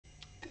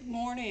Good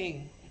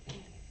morning.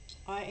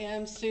 I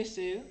am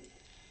SueSue,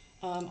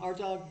 our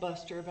dog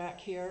Buster back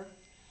here.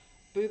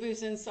 Boo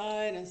Boo's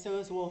inside and so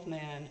is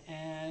Wolfman.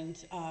 And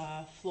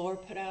Floor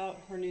put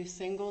out her new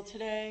single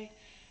today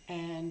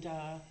and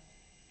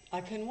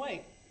I couldn't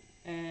wait.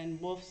 And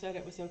Wolf said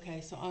it was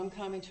okay, so I'm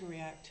coming to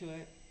react to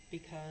it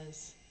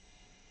because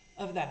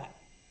of that.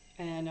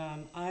 And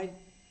I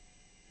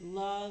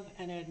love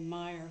and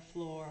admire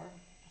Floor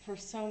for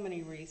so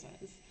many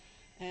reasons.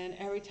 And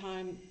every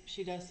time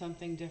she does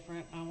something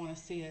different, I want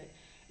to see it.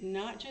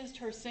 Not just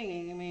her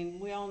singing. I mean,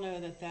 we all know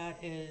that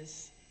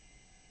there's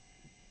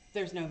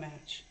no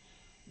match,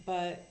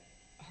 but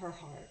her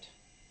heart.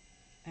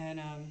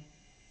 And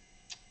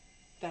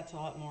that's a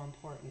lot more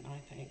important, I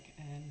think.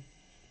 And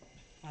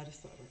I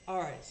just love her. All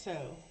right,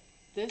 so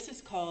this is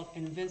called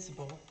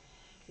Invincible.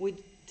 We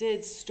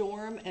did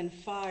Storm and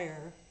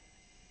Fire,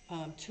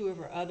 two of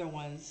her other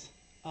ones,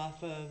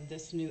 off of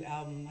this new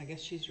album. I guess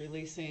she's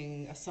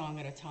releasing a song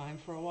at a time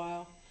for a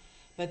while.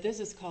 But this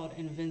is called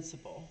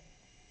Invincible.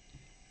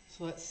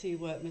 So let's see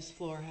what Miss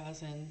Floor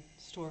has in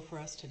store for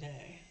us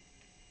today.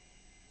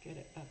 Get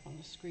it up on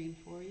the screen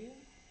for you.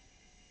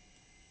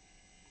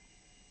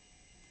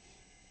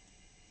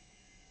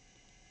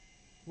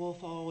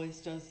 Wolf always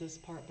does this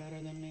part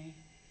better than me.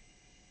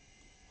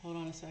 Hold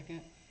on a second.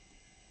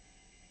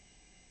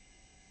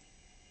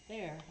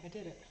 There, I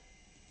did it.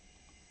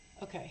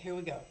 Okay, here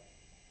we go.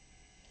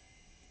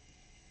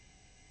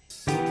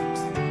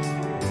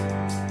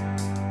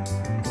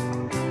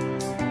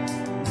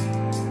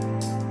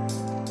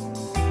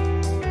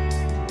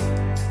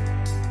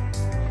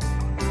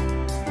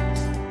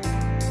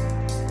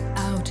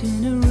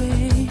 In a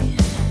rain,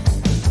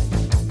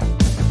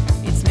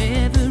 it's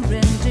never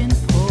ending,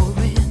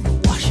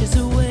 pouring, washes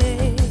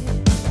away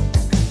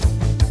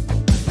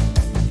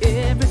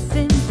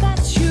everything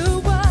that you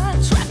were,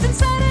 trapped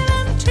inside an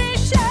empty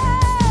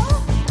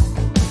shell.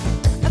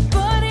 A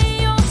body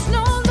yours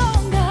no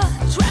longer,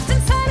 trapped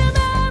inside a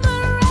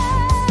memory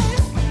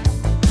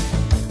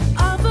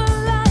of a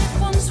life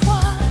once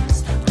was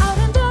out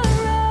in the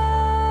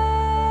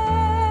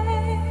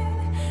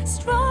rain.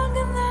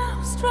 Stronger now,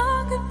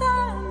 stronger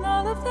than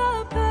all of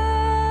the pain,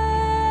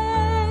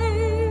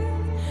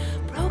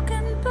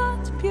 broken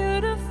but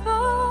beautiful.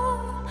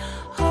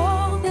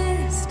 All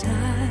this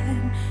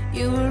time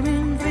you were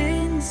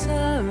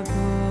invincible.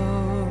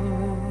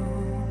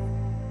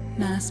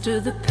 Master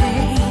the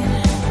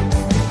pain,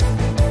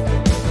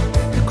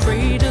 the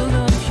cradle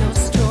of your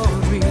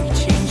story,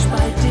 changed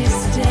by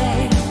this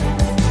day.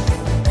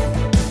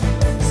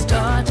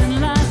 Starting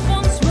life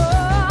once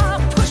more,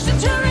 pushed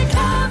into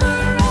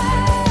recovery.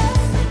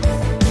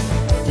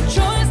 The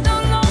joy is no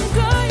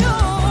longer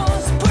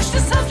yours. Push to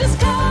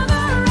self-discovery.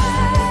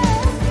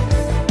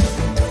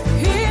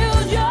 Heal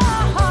your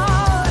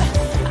heart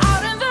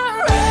out in the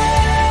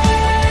rain.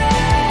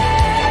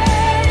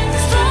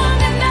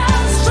 Stronger now,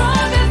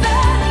 stronger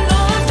than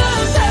all of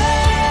the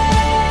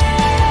pain.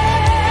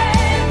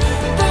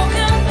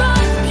 Broken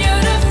but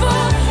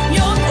beautiful.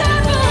 Your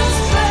devil's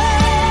plan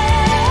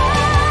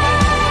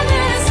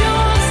is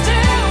yours to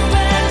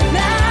win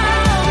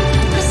now.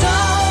 'Cause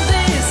all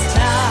this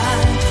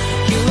time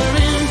you were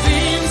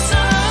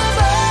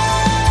invincible.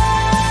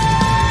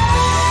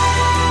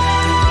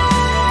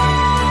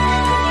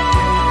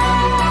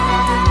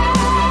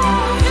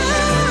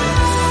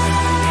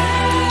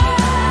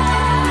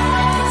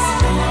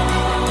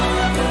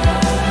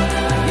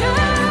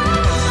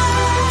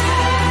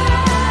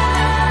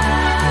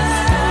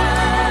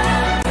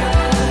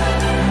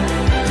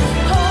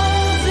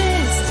 All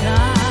this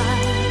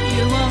time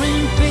you were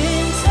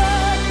invincible.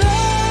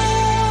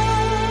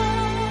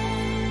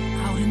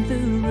 Out in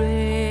the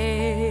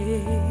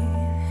rain,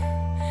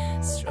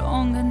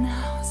 stronger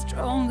now,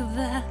 stronger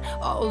than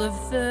all of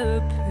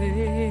the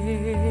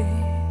pain.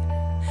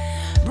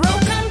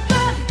 Broken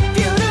but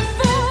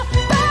beautiful,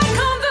 back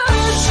on the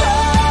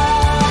shore.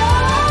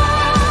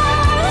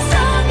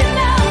 Stronger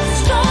now,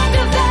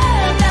 stronger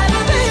than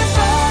ever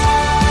before.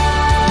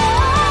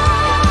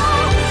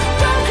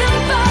 Broken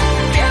but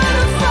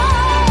beautiful.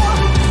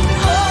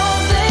 All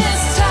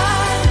this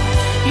time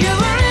you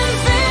were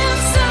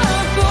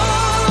invincible.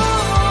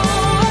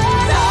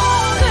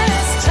 All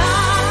this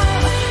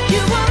time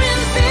you were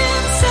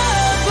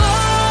invincible.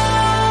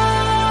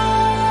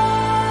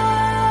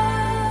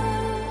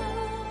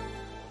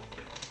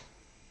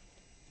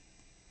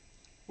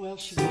 Well,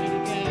 she did it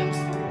again.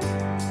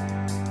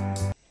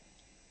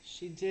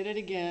 She did it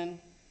again.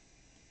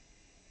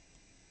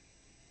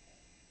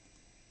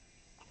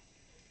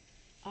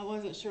 I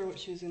wasn't sure what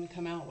she was going to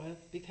come out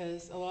with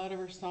because a lot of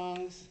her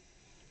songs,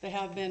 they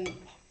have been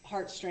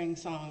heartstring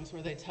songs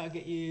where they tug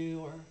at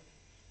you or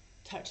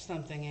touch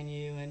something in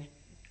you, and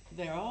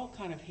they're all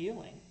kind of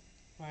healing,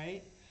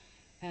 right?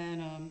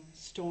 And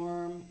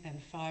Storm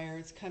and Fire,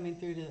 it's coming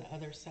through to the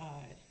other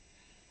side.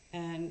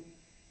 And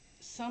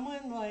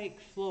someone like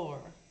Floor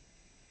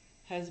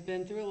has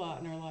been through a lot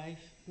in her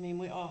life. I mean,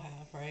 we all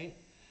have, right?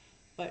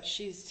 But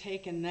she's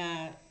taken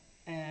that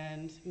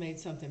and made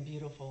something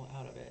beautiful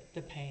out of it,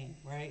 the pain,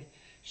 right?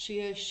 She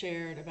has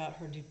shared about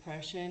her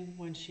depression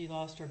when she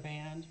lost her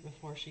band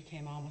before she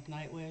came on with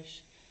Nightwish.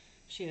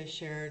 She has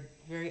shared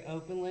very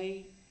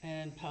openly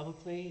and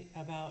publicly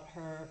about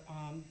her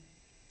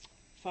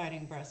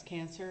fighting breast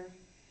cancer,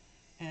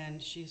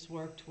 and she's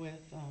worked with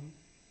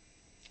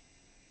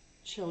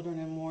children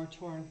in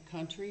war-torn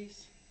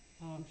countries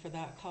for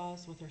that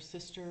cause with her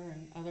sister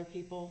and other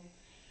people.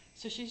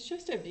 So she's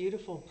just a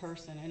beautiful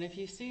person, and if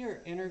you see her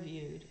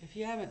interviewed, if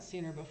you haven't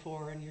seen her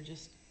before and you're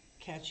just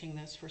catching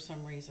this for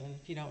some reason,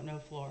 if you don't know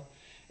Floor,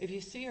 if you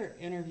see her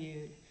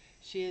interviewed,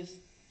 she is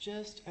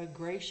just a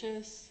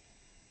gracious,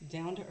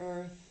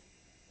 down-to-earth,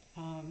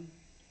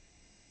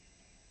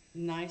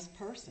 nice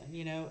person,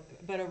 you know,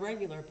 but a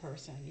regular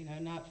person, you know,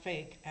 not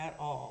fake at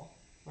all,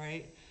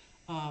 right?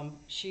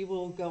 She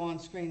will go on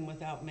screen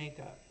without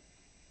makeup.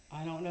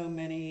 I don't know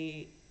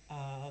many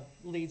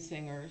lead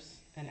singers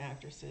and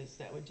actresses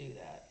that would do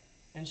that,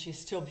 and she's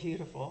still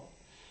beautiful.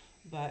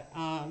 But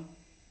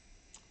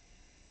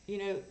you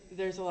know,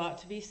 there's a lot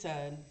to be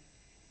said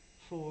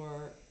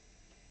for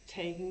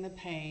taking the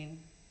pain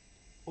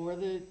or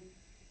the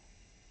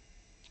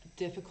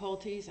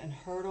difficulties and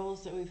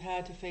hurdles that we've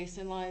had to face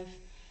in life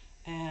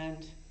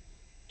and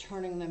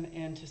turning them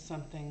into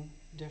something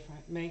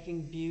different,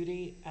 making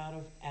beauty out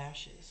of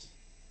ashes,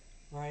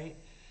 right?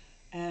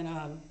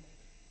 And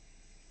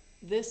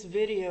this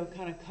video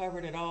kind of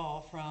covered it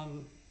all,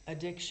 from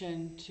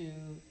addiction to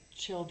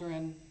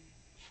children,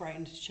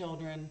 frightened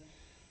children,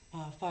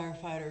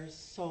 firefighters,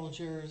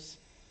 soldiers,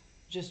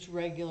 just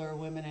regular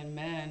women and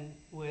men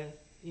with,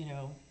 you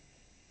know,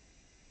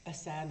 a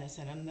sadness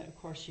in them that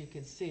of course you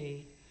could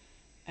see.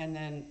 And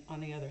then on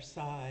the other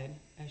side,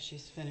 as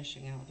she's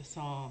finishing out the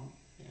song,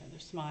 you know, they're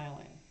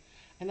smiling.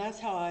 And that's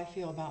how I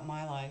feel about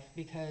my life,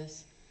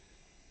 because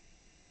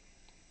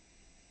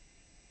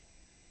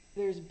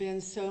there's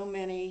been so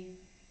many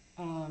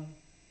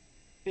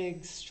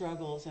big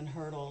struggles and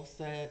hurdles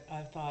that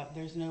I've thought,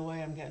 there's no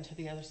way I'm getting to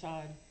the other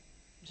side.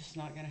 Just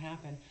not going to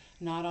happen.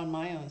 Not on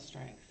my own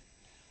strength.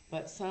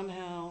 But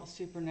somehow,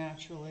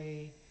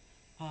 supernaturally,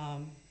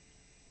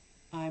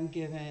 I'm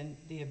given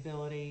the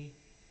ability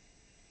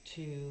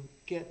to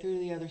get through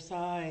the other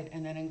side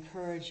and then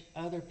encourage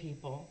other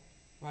people,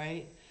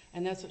 right?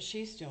 And that's what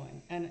she's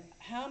doing. And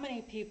how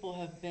many people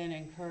have been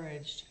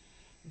encouraged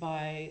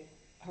by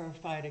her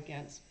fight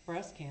against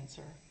breast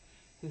cancer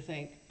who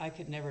think, I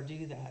could never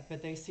do that,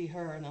 but they see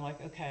her and they're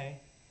like, okay,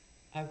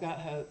 I've got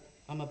hope.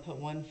 I'm gonna put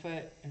one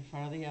foot in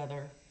front of the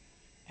other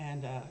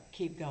and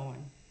keep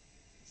going.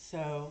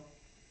 So,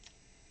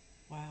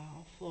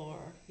 wow, Floor,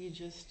 you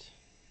just,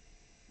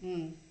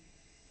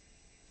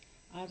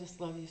 I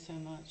just love you so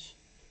much.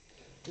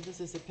 This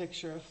is a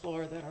picture of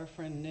Floor that our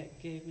friend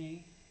Nick gave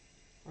me,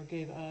 or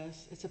gave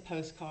us. It's a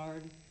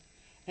postcard,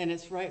 and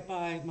it's right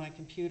by my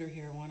computer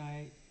here when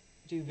I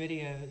do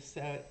videos,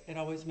 so it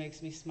always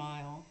makes me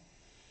smile.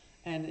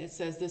 And it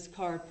says, this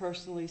card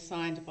personally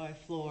signed by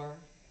Floor,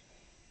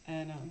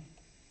 and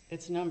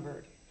it's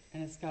numbered,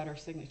 and it's got our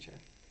signature.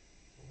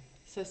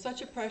 So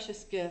such a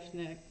precious gift,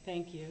 Nick,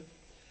 thank you.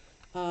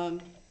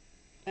 And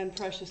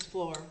precious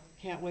Floor,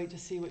 can't wait to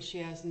see what she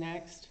has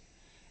next.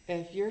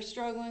 If you're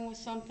struggling with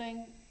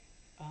something,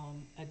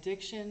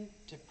 addiction,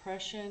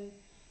 depression,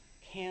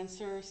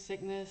 cancer,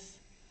 sickness,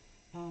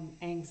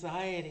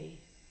 anxiety,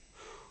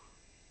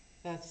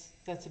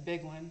 that's a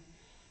big one.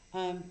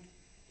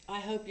 I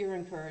hope you're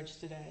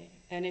encouraged today.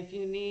 And if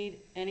you need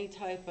any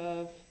type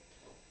of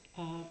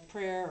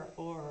prayer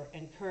or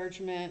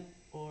encouragement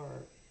or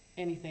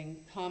anything,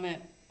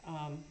 comment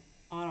on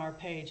our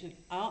page and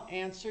I'll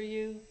answer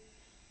you.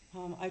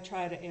 I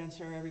try to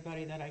answer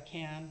everybody that I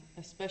can,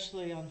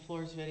 especially on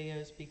Floor's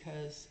videos,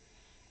 because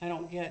I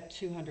don't get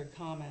 200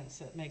 comments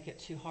that make it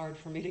too hard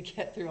for me to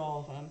get through all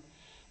of them.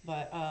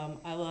 But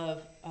I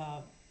love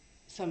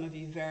some of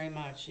you very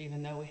much,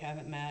 even though we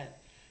haven't met,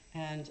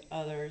 and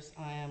others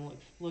I am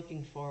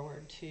looking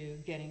forward to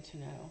getting to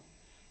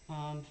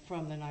know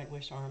from the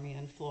Nightwish Army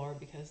and Floor,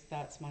 because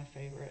that's my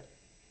favorite.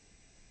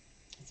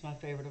 It's my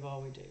favorite of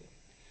all we do.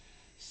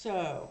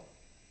 So,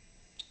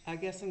 I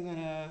guess I'm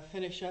gonna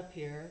finish up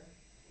here.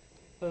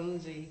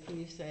 Bonesy, can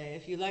you say,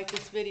 if you like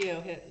this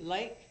video, hit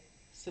like,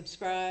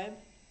 subscribe,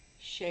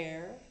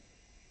 share,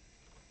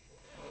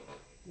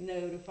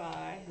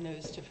 notify,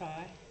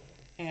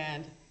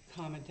 and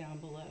comment down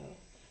below.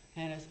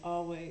 And as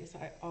always,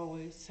 I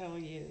always tell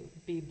you,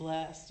 be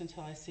blessed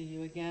until I see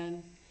you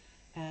again.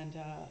 And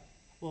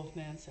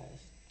Wolfman says,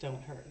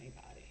 don't hurt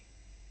anybody.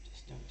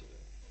 Just don't do it.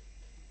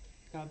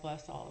 God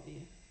bless all of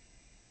you.